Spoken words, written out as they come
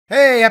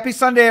Hey, happy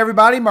Sunday,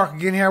 everybody. Mark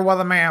again here,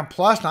 Weatherman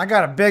Plus. Now, I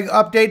got a big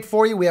update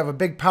for you. We have a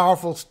big,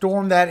 powerful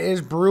storm that is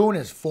brewing.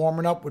 It's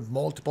forming up with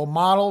multiple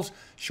models,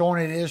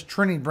 showing it is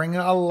trending, bringing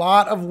a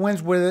lot of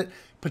winds with it,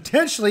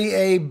 potentially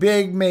a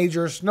big,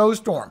 major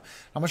snowstorm.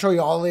 I'm going to show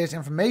you all the latest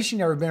information.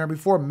 You've never been here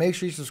before. Make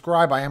sure you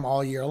subscribe. I am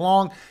all year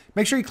long.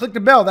 Make sure you click the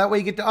bell. That way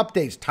you get the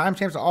updates.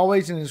 Timestamps are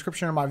always in the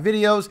description of my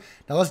videos.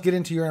 Now let's get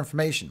into your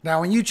information.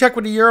 Now when you check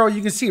with the Euro,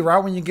 you can see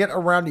right when you get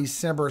around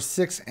December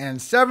 6th and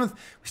 7th,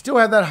 we still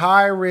have that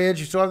high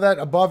ridge. You still have that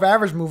above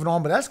average moving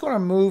on, but that's going to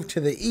move to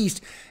the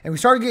east. And we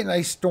started getting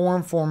a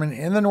storm forming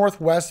in the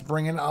northwest,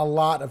 bringing a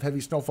lot of heavy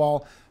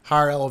snowfall,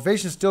 higher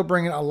elevation, still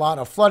bringing a lot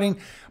of flooding.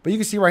 But you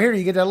can see right here,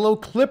 you get that little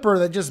clipper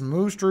that just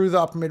moves through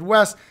the upper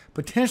Midwest,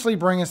 potentially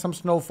bringing some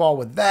snowfall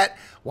with that,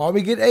 while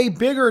we get a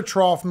bigger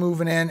trough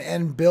moving in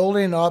and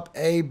building up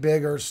a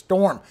bigger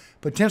storm,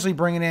 potentially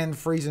bringing in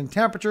freezing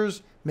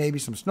temperatures, maybe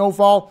some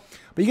snowfall.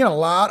 But you get a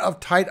lot of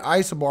tight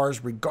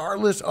isobars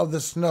regardless of the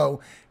snow,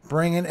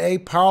 bringing a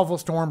powerful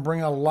storm,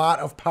 bringing a lot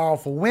of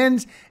powerful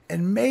winds,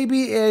 and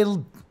maybe a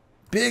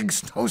big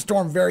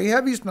snowstorm, very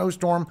heavy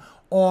snowstorm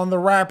on the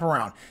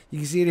wraparound. You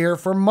can see it here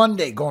for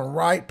Monday, going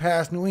right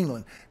past New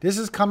England. This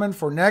is coming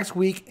for next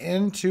week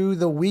into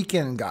the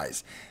weekend,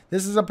 guys.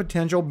 This is a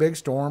potential big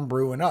storm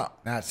brewing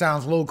up. Now, it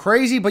sounds a little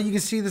crazy, but you can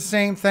see the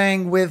same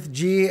thing with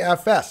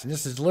GFS. And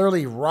this is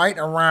literally right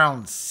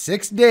around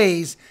 6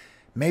 days,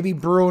 maybe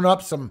brewing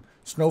up some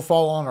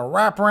snowfall on a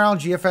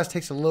wraparound. GFS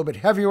takes a little bit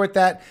heavier with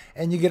that,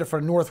 and you get it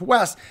for the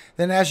northwest.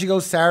 Then as you go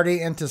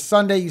Saturday into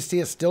Sunday, you see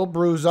it still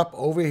brews up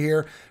over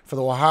here for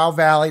the Ohio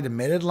Valley, the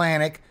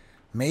mid-Atlantic,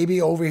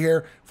 maybe over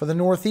here for the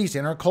northeast,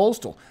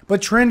 intercoastal,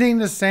 but trending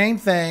the same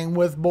thing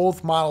with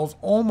both models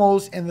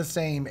almost in the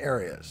same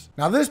areas.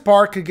 Now this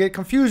part could get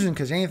confusing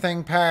because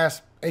anything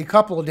past a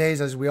couple of days,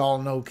 as we all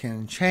know,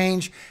 can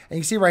change. And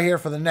you see right here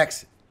for the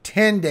next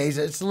 10 days,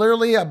 it's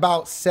literally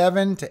about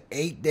 7 to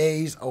 8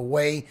 days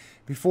away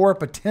before a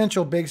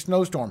potential big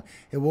snowstorm.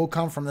 It will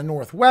come from the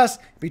northwest,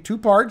 be 2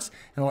 parts,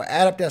 and we'll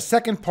add up that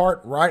second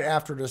part right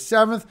after the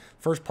 7th.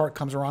 First part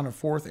comes around the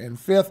 4th and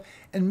 5th,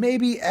 and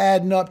maybe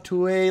adding up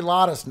to a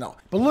lot of snow.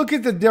 But look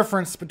at the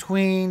difference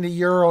between the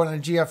Euro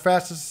and the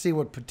GFS just to see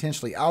what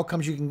potentially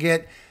outcomes you can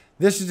get.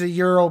 This is a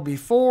Euro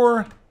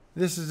before,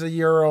 this is a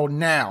Euro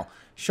now,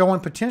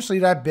 showing potentially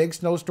that big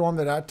snowstorm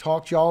that I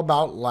talked to y'all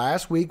about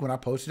last week when I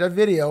posted that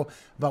video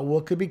about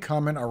what could be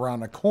coming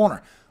around the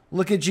corner.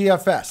 Look at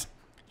GFS.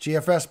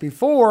 GFS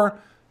before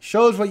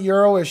shows what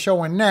Euro is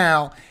showing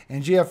now,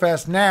 and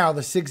GFS now,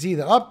 the 6Z,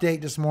 the update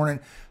this morning,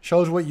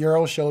 shows what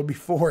Euro showed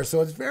before.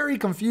 So it's very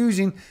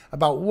confusing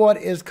about what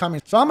is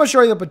coming. So I'm going to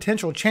show you the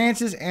potential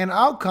chances and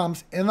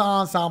outcomes in the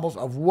ensembles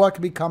of what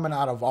could be coming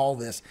out of all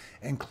this,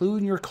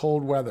 including your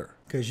cold weather.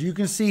 Because you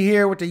can see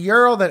here with the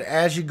Euro that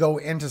as you go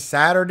into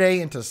Saturday,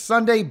 into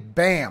Sunday,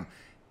 bam,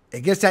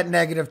 it gets that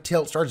negative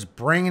tilt, starts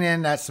bringing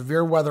in that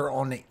severe weather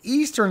on the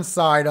eastern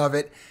side of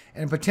it,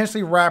 and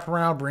potentially wrap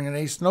around bringing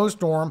a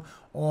snowstorm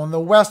on the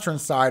western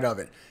side of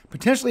it,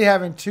 potentially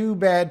having 2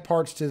 bad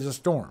parts to the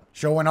storm.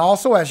 Showing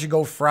also as you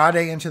go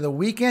Friday into the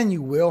weekend,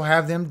 you will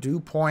have them dew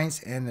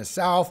points in the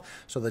south,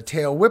 so the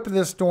tail whip of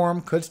this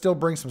storm could still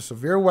bring some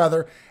severe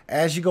weather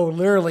as you go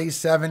literally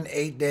 7,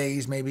 8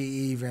 days, maybe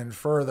even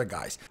further,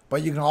 guys.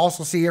 But you can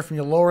also see here from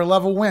your lower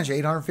level winds, your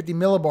 850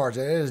 millibars,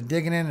 that it is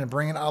digging in and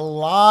bringing a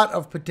lot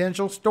of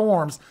potential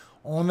storms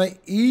on the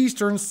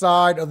eastern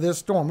side of this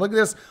storm. Look at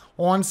this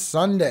on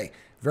Sunday.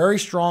 Very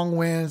strong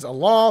winds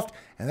aloft,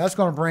 and that's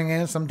going to bring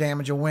in some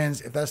damage of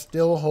winds if that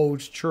still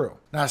holds true.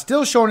 Now,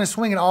 still showing it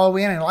swinging all the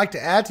way in, and I'd like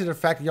to add to the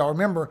fact that y'all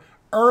remember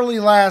early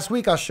last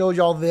week I showed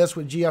y'all this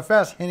with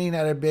GFS hinting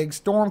at a big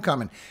storm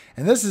coming.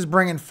 And this is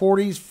bringing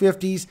 40s,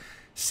 50s,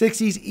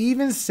 60s,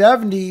 even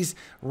 70s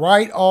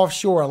right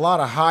offshore. A lot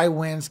of high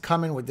winds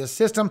coming with this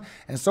system,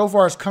 and so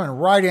far it's coming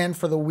right in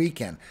for the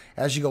weekend.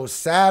 As you go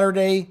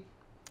Saturday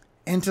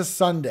into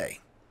Sunday,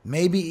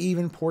 maybe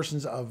even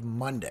portions of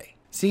Monday.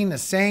 Seeing the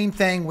same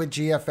thing with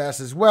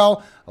GFS as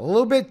well. A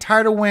little bit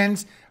tighter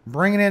winds,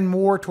 bringing in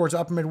more towards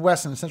upper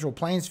Midwest and the Central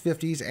Plains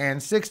 50s and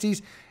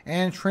 60s,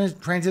 and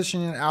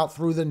transitioning out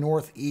through the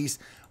Northeast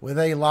with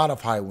a lot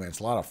of high winds,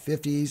 a lot of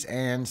 50s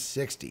and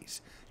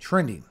 60s,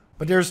 trending.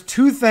 But there's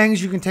 2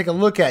 things you can take a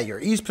look at. Your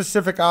East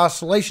Pacific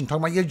Oscillation,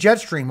 talking about your jet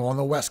stream on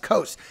the West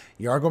Coast.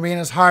 You are going to be in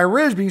this high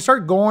ridge, but you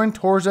start going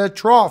towards that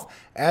trough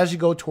as you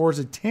go towards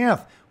the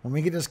 10th. When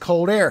we get this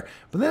cold air.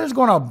 But then it's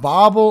going to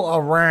bobble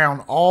around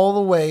all the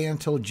way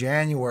until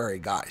January,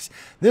 guys.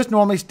 This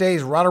normally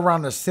stays right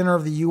around the center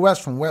of the U.S.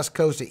 from West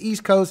Coast to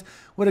East Coast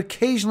with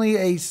occasionally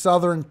a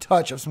southern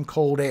touch of some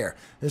cold air.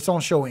 This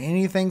don't show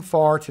anything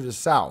far to the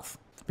south.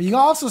 But you can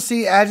also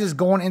see as it's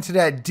going into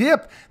that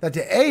dip that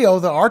the AO,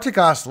 the Arctic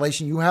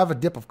Oscillation, you have a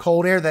dip of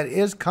cold air that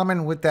is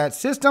coming with that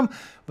system,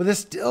 but it's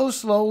still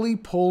slowly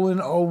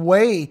pulling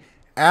away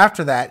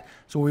after that.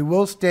 So we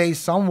will stay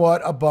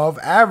somewhat above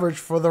average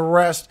for the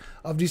rest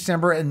of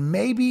December and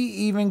maybe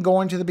even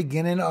going to the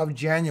beginning of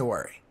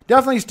January.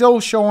 Definitely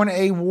still showing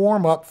a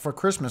warm up for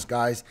Christmas,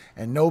 guys,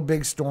 and no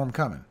big storm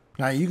coming.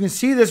 Now, you can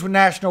see this with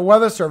National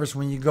Weather Service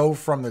when you go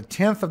from the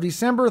 10th of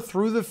December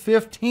through the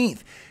 15th,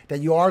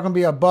 that you are going to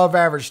be above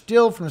average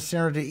still from the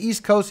center to the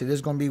East Coast. It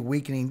is going to be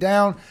weakening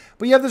down,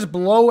 but you have this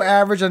below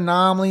average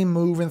anomaly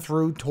moving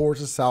through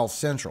towards the South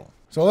Central.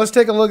 So let's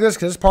take a look at this,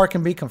 because this part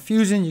can be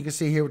confusing. You can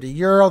see here with the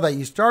Euro that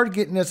you start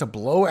getting this a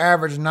below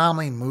average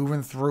anomaly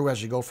moving through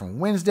as you go from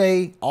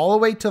Wednesday all the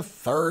way to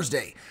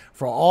Thursday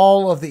for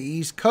all of the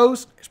East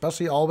Coast,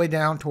 especially all the way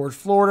down towards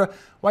Florida,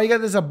 while you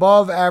got this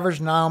above average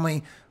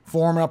anomaly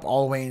forming up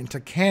all the way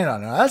into Canada.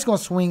 Now that's going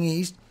to swing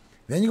east.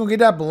 Then you're going to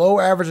get that below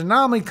average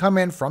anomaly come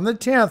in from the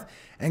 10th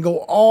and go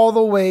all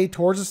the way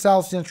towards the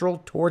South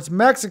Central, towards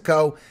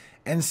Mexico,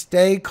 and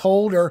stay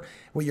colder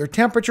with your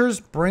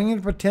temperatures, bringing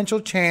a potential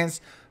chance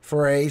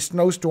for a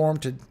snowstorm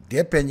to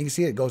dip in. You can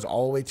see it goes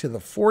all the way to the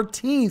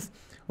 14th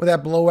with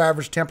that below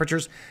average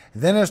temperatures.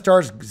 Then it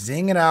starts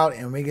zinging out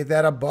and we get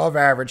that above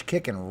average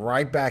kicking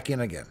right back in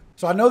again.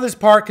 So I know this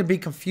part can be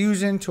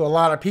confusing to a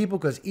lot of people,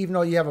 because even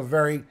though you have a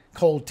very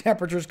cold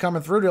temperatures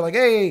coming through, they're like,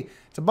 hey,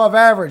 it's above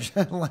average.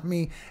 Let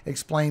me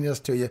explain this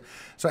to you.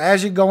 So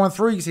as you're going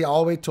through, you can see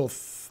all the way till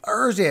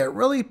Thursday, it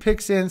really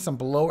picks in some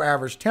below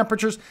average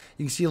temperatures.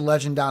 You can see a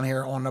legend down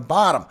here on the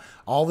bottom.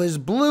 All this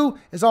blue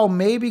is all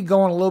maybe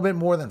going a little bit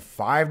more than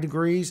 5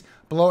 degrees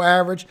below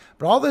average,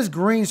 but all this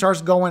green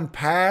starts going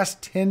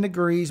past 10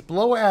 degrees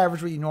below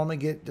average, what you normally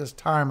get this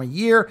time of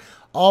year,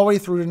 all the way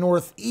through the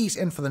northeast.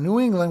 And for the New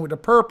England with the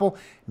purple,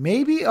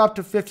 maybe up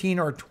to 15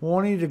 or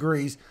 20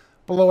 degrees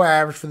below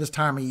average for this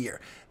time of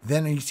year.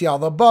 Then you see all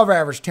the above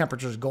average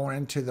temperatures going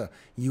into the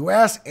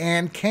U.S.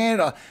 and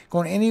Canada,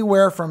 going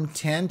anywhere from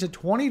 10 to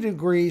 20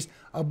 degrees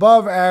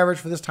above average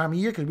for this time of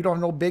year, because we don't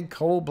have no big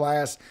cold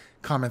blasts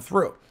coming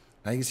through.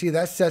 Now you can see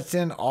that sets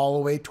in all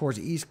the way towards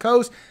the East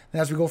Coast.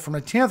 And as we go from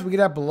the 10th, we get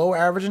that below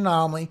average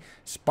anomaly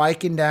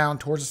spiking down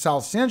towards the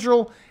South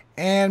Central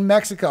and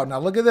Mexico. Now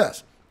look at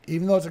this.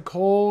 Even though it's a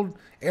cold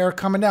air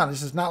coming down,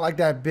 this is not like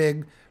that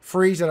big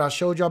freeze that I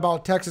showed you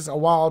about Texas a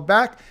while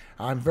back.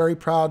 I'm very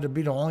proud to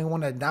be the only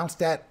one that announced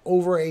that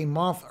over a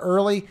month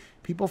early.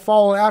 People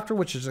follow after,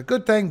 which is a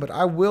good thing, but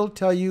I will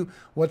tell you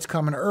what's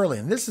coming early.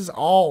 And this is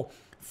all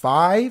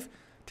 5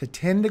 to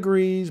 10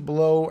 degrees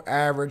below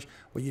average,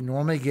 what you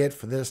normally get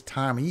for this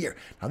time of year.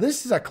 Now,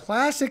 this is a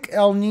classic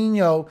El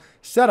Nino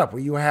setup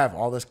where you have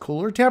all this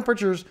cooler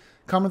temperatures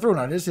coming through.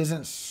 Now, this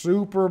isn't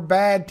super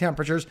bad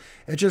temperatures.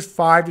 It's just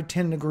 5 to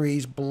 10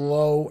 degrees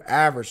below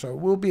average. So it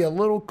will be a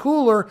little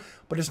cooler,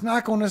 but it's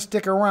not going to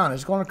stick around.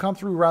 It's going to come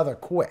through rather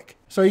quick.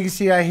 So you can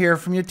see that here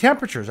from your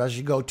temperatures as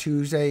you go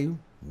Tuesday,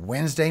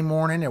 Wednesday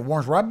morning. It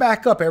warms right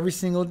back up every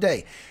single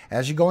day.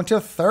 As you go into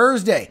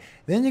Thursday,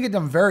 then you get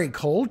them very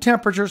cold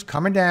temperatures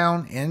coming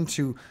down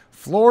into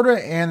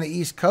Florida and the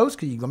East Coast,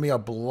 because you're going to be a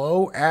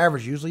below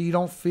average. Usually you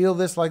don't feel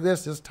this like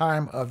this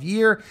time of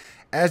year.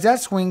 As that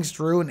swings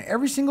through, and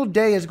every single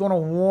day is going to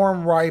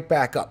warm right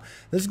back up.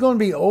 This is going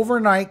to be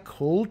overnight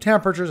cool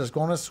temperatures that's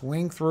going to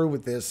swing through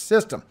with this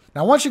system.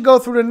 Now, once you go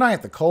through the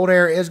 9th, the cold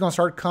air is going to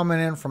start coming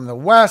in from the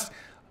west.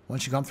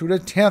 Once you come through the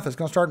 10th, it's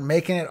going to start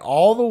making it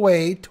all the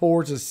way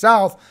towards the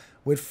south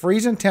with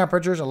freezing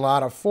temperatures, a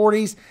lot of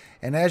 40s.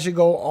 And as you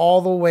go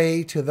all the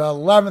way to the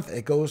 11th,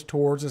 it goes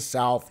towards the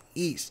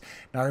southeast.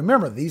 Now,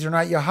 remember, these are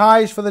not your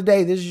highs for the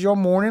day. This is your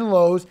morning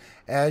lows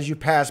as you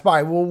pass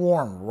by. We'll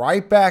warm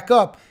right back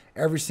up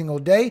every single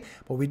day,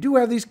 but we do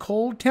have these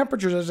cold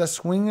temperatures as they're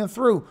swinging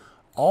through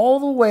all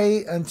the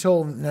way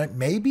until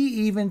maybe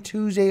even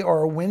Tuesday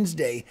or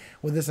Wednesday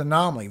with this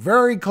anomaly.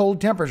 Very cold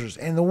temperatures,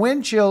 and the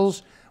wind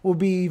chills will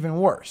be even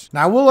worse.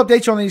 Now, I will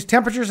update you on these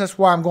temperatures. That's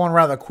why I'm going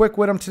rather quick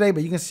with them today,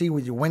 but you can see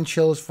with your wind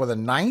chills for the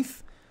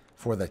 9th,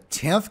 for the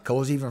 10th,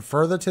 goes even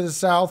further to the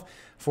south.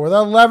 For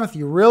the 11th,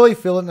 you really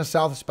feel it in the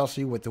south,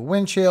 especially with the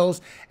wind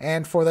chills,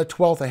 and for the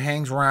 12th, it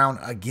hangs around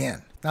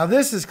again. Now,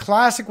 this is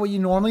classic what you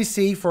normally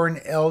see for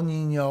an El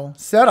Nino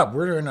setup.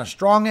 We're in a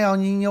strong El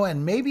Nino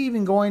and maybe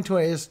even going to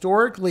a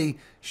historically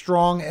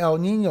strong El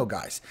Nino,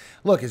 guys.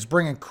 Look, it's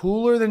bringing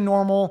cooler than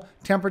normal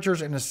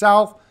temperatures in the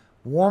south,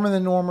 warmer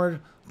than normal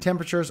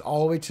temperatures all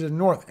the way to the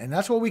north. And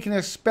that's what we can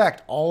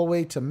expect all the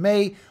way to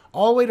May,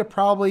 all the way to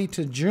probably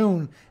to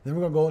June. Then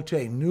we're going to go into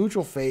a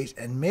neutral phase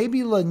and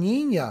maybe La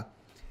Nina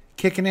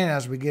kicking in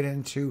as we get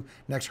into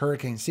next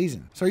hurricane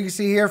season. So you can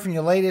see here from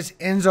your latest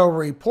ENSO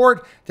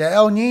report that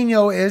El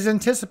Nino is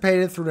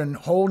anticipated through the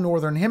whole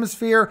northern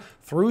hemisphere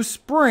through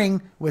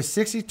spring with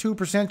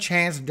 62%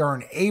 chance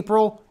during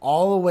April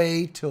all the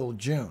way till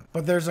June.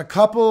 But there's a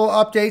couple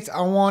updates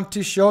I want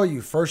to show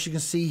you. First, you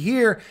can see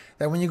here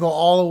that when you go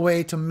all the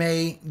way to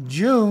May,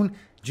 June,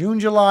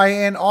 July,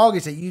 and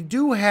August, that you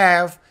do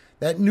have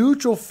that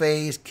neutral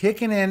phase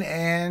kicking in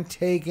and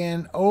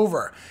taking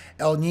over.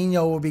 El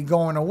Nino will be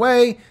going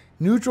away.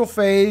 Neutral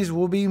phase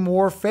will be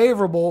more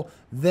favorable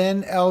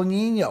than El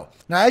Nino.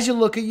 Now, as you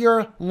look at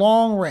your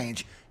long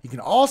range, you can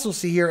also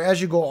see here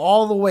as you go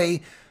all the way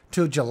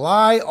to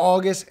July,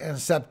 August, and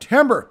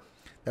September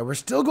that we're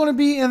still going to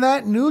be in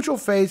that neutral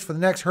phase for the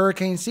next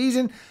hurricane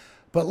season.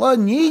 But La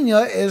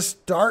Nina is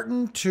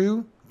starting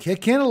to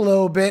kick in a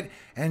little bit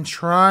and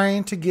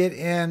trying to get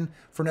in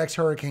for next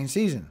hurricane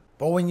season.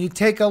 But when you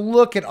take a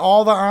look at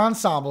all the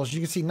ensembles, you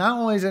can see not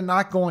only is it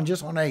not going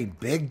just on a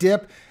big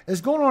dip,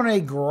 it's going on a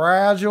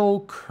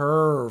gradual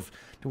curve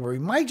to where we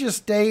might just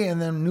stay in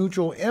them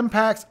neutral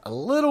impacts, a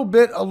little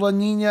bit of La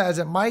Nina as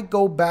it might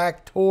go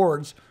back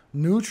towards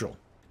neutral.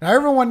 Now,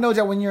 everyone knows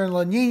that when you're in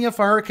La Nina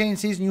for hurricane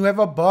season, you have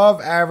above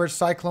average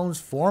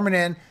cyclones forming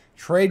in.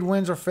 Trade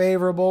winds are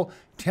favorable,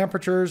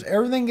 temperatures,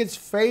 everything gets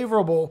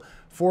favorable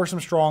for some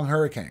strong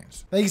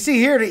hurricanes. Now, you can see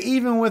here that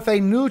even with a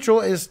neutral,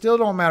 it still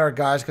don't matter,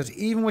 guys, because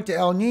even with the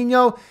El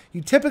Nino,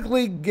 you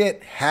typically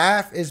get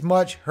half as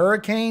much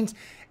hurricanes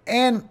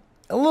and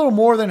a little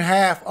more than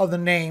half of the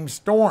named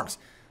storms.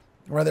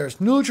 Whether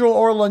it's neutral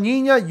or La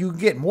Nina, you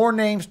get more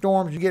named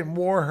storms, you get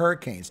more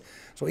hurricanes.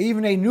 So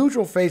even a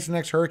neutral phase the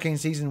next hurricane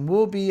season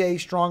will be a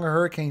stronger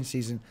hurricane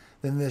season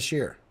than this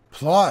year.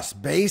 Plus,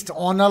 based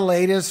on the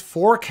latest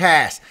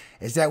forecast,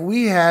 is that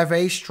we have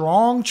a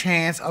strong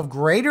chance of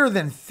greater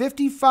than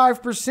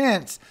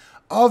 55%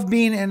 of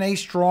being in a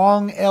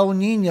strong El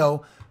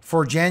Nino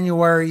for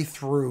January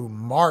through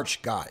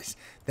March, guys.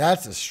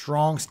 That's a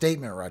strong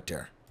statement right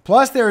there.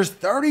 Plus, there's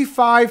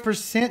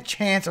 35%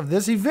 chance of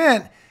this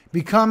event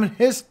becoming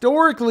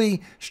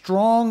historically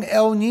strong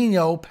El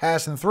Nino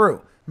passing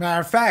through.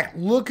 Matter of fact,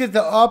 look at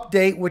the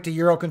update with the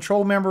Euro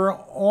control member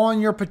on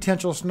your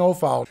potential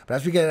snowfall. But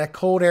as we get that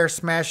cold air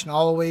smashing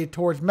all the way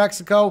towards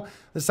Mexico,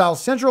 the South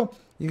Central,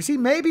 you can see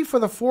maybe for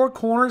the Four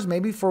Corners,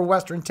 maybe for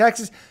Western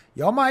Texas,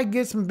 y'all might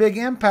get some big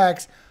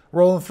impacts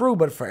rolling through.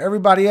 But for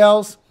everybody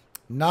else,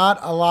 not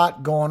a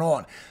lot going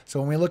on.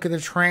 So when we look at the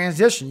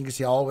transition, you can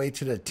see all the way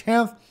to the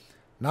 10th,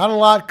 not a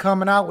lot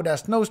coming out with that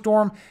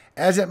snowstorm.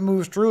 As it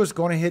moves through, it's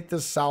going to hit the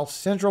South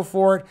Central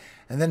for it,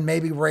 and then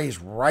maybe raise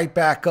right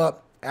back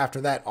up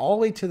after that, all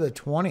the way to the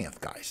 20th,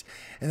 guys.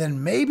 And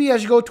then maybe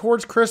as you go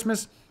towards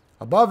Christmas,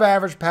 above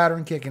average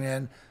pattern kicking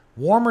in,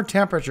 warmer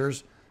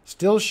temperatures,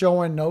 still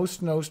showing no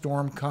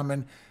snowstorm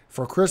coming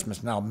for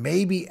Christmas. Now,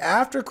 maybe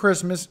after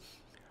Christmas,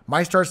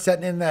 might start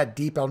setting in that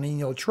deep El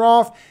Nino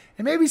trough,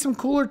 and maybe some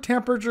cooler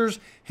temperatures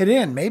hit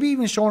in, maybe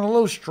even showing a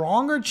little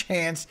stronger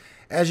chance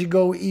as you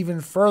go even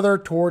further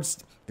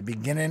towards the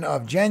beginning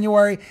of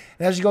January.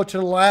 And as you go to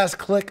the last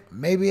click,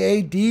 maybe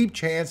a deep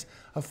chance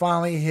of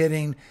finally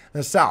hitting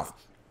the south.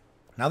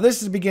 Now, this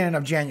is the beginning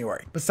of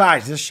January.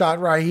 Besides, this shot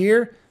right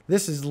here,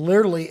 this is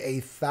literally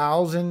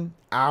 1,000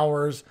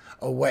 hours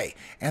away.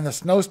 And the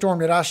snowstorm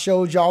that I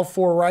showed y'all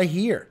for right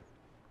here,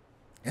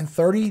 and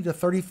 30 to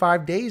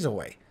 35 days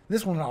away.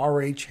 This one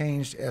already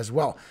changed as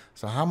well.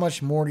 So how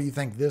much more do you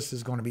think this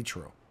is going to be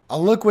true?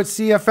 I'll look with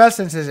CFS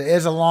since it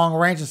is a long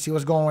range and see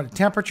what's going on with the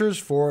temperatures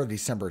for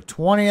December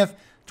 20th,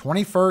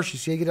 21st. You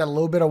see you get a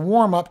little bit of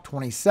warm up,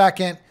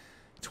 22nd,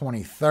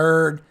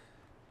 23rd,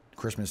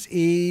 Christmas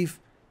Eve,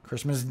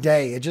 Christmas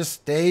Day. It just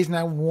stays in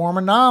that warm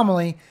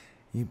anomaly.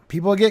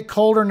 People get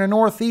colder in the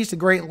Northeast, the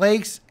Great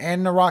Lakes,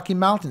 and the Rocky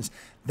Mountains.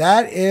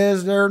 That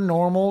is their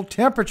normal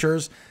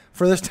temperatures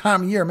for this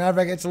time of year. Matter of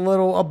fact, it's a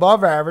little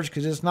above average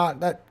because it's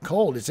not that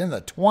cold. It's in the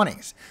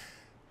 20s.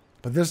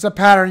 But this is a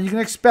pattern you can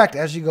expect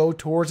as you go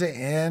towards the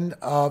end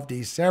of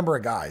December,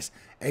 guys.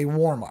 A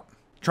warm-up.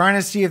 Trying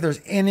to see if there's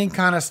any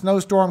kind of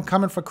snowstorm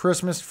coming for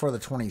Christmas for the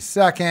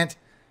 22nd.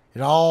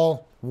 It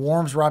all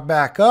warms right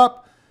back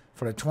up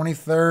for the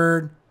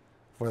 23rd,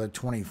 for the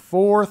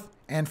 24th,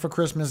 and for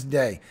Christmas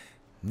Day.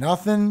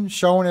 Nothing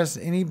showing us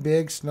any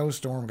big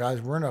snowstorm, guys.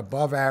 We're in an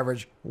above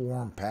average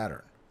warm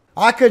pattern.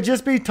 I could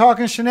just be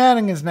talking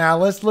shenanigans now.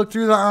 Let's look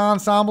through the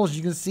ensembles.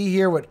 You can see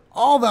here with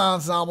all the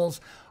ensembles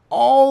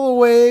all the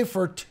way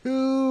for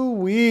 2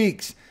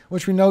 weeks,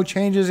 which we know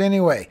changes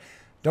anyway.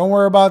 Don't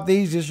worry about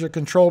these. This is your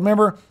control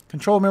member.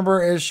 Control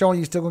member is showing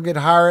you still going to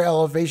get higher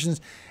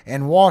elevations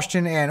in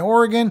Washington and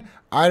Oregon,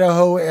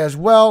 Idaho as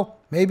well,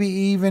 maybe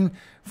even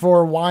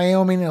for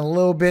Wyoming and a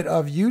little bit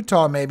of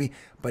Utah maybe,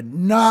 but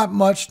not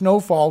much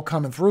snowfall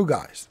coming through,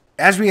 guys.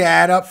 As we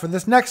add up for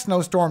this next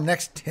snowstorm,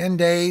 next 10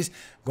 days,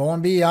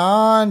 going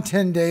beyond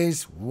 10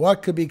 days,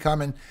 what could be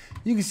coming?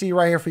 You can see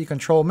right here for your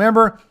control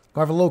member.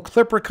 We'll have a little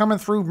clipper coming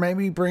through,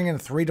 maybe bringing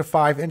 3 to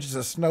 5 inches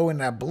of snow in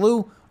that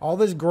blue. All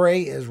this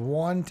gray is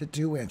 1 to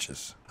 2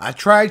 inches. I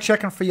tried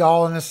checking for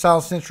y'all in the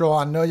South Central.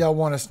 I know y'all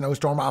want a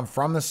snowstorm. I'm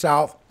from the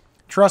South.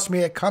 Trust me,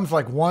 it comes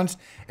like once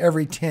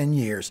every 10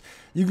 years.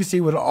 You can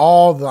see with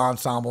all the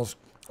ensembles,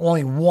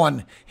 only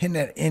one hitting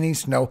at any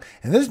snow.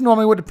 And this is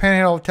normally what the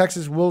Panhandle of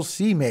Texas will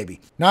see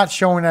maybe. Not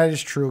showing that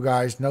is true,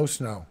 guys. No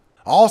snow.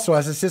 Also,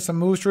 as the system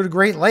moves through the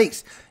Great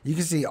Lakes, you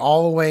can see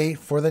all the way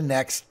for the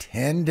next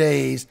 10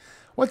 days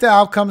what the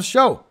outcomes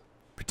show.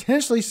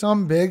 Potentially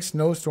some big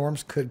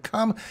snowstorms could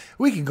come.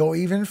 We can go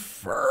even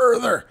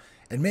further,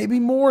 and maybe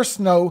more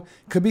snow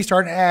could be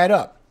starting to add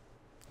up.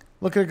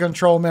 Look at the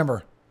control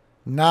member.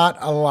 Not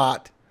a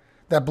lot.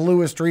 That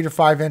blue is 3 to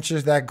 5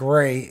 inches. That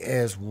gray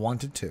is 1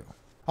 to 2.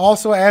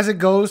 Also, as it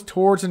goes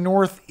towards the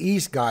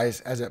northeast,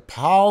 guys, as it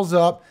piles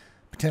up,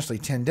 potentially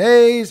 10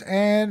 days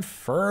and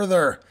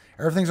further.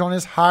 Everything's on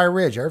this high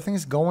ridge.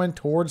 Everything's going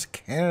towards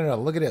Canada.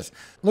 Look at this.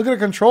 Look at a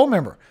control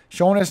member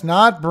showing us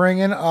not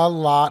bringing a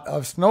lot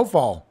of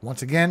snowfall.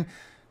 Once again,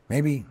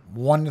 maybe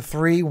 1 to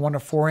 3, 1 to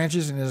 4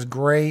 inches in this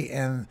gray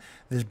and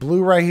this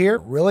blue right here.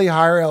 Really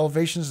higher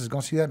elevations is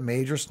going to see that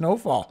major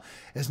snowfall.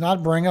 It's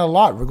not bringing a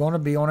lot. We're going to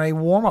be on a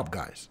warm-up,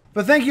 guys.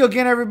 But thank you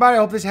again, everybody. I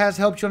hope this has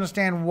helped you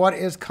understand what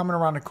is coming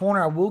around the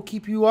corner. I will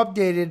keep you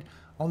updated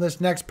on this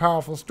next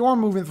powerful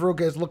storm moving through.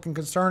 Okay, it's looking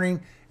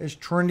concerning. It's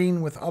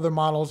trending with other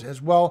models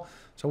as well.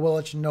 So we'll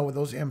let you know what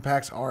those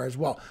impacts are as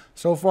well.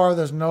 So far,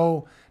 there's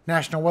no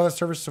National Weather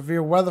Service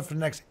severe weather for the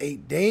next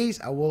 8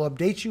 days. I will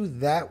update you.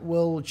 That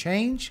will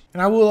change.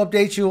 And I will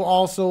update you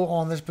also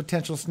on this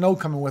potential snow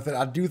coming with it.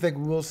 I do think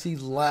we will see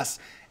less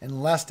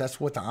and less.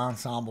 That's what the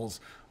ensembles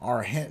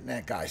are hinting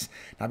at, guys.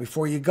 Now,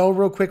 before you go,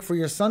 real quick for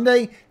your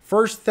Sunday,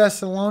 1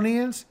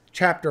 Thessalonians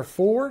chapter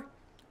 4,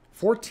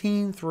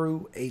 14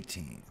 through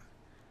 18.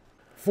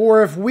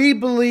 For if we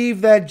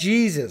believe that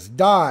Jesus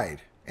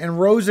died and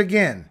rose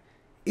again,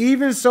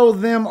 even so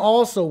them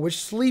also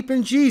which sleep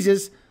in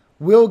Jesus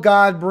will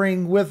God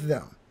bring with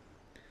them.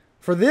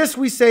 For this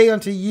we say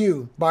unto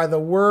you by the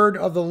word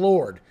of the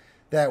Lord,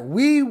 that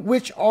we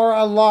which are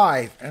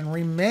alive and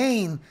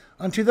remain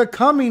unto the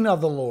coming of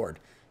the Lord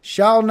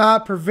shall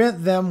not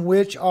prevent them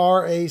which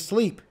are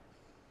asleep.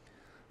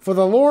 For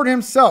the Lord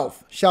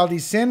himself shall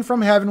descend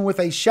from heaven with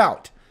a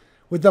shout,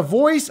 with the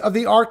voice of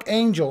the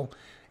archangel,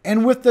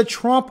 and with the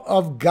trump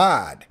of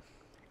God,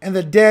 and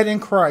the dead in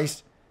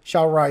Christ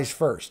shall rise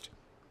first.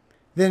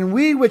 Then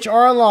we which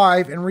are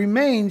alive and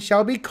remain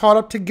shall be caught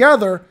up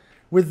together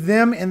with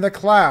them in the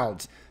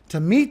clouds, to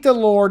meet the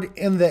Lord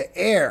in the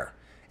air,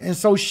 and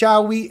so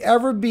shall we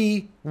ever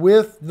be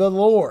with the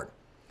Lord.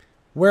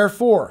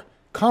 Wherefore,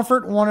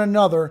 comfort one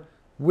another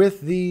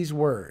with these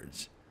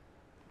words.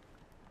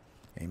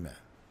 Amen.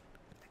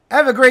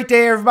 Have a great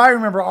day, everybody.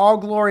 Remember, all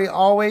glory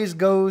always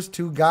goes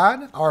to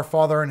God, our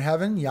Father in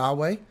heaven,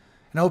 Yahweh. And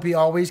I hope he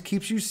always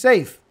keeps you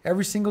safe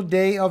every single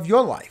day of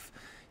your life,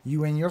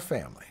 you and your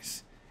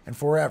families, and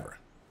forever.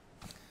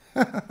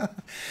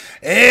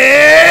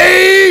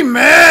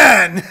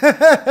 Amen.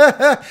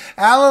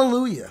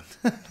 Hallelujah.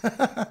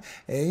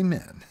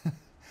 Amen.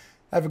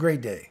 Have a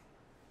great day,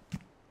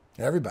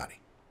 everybody.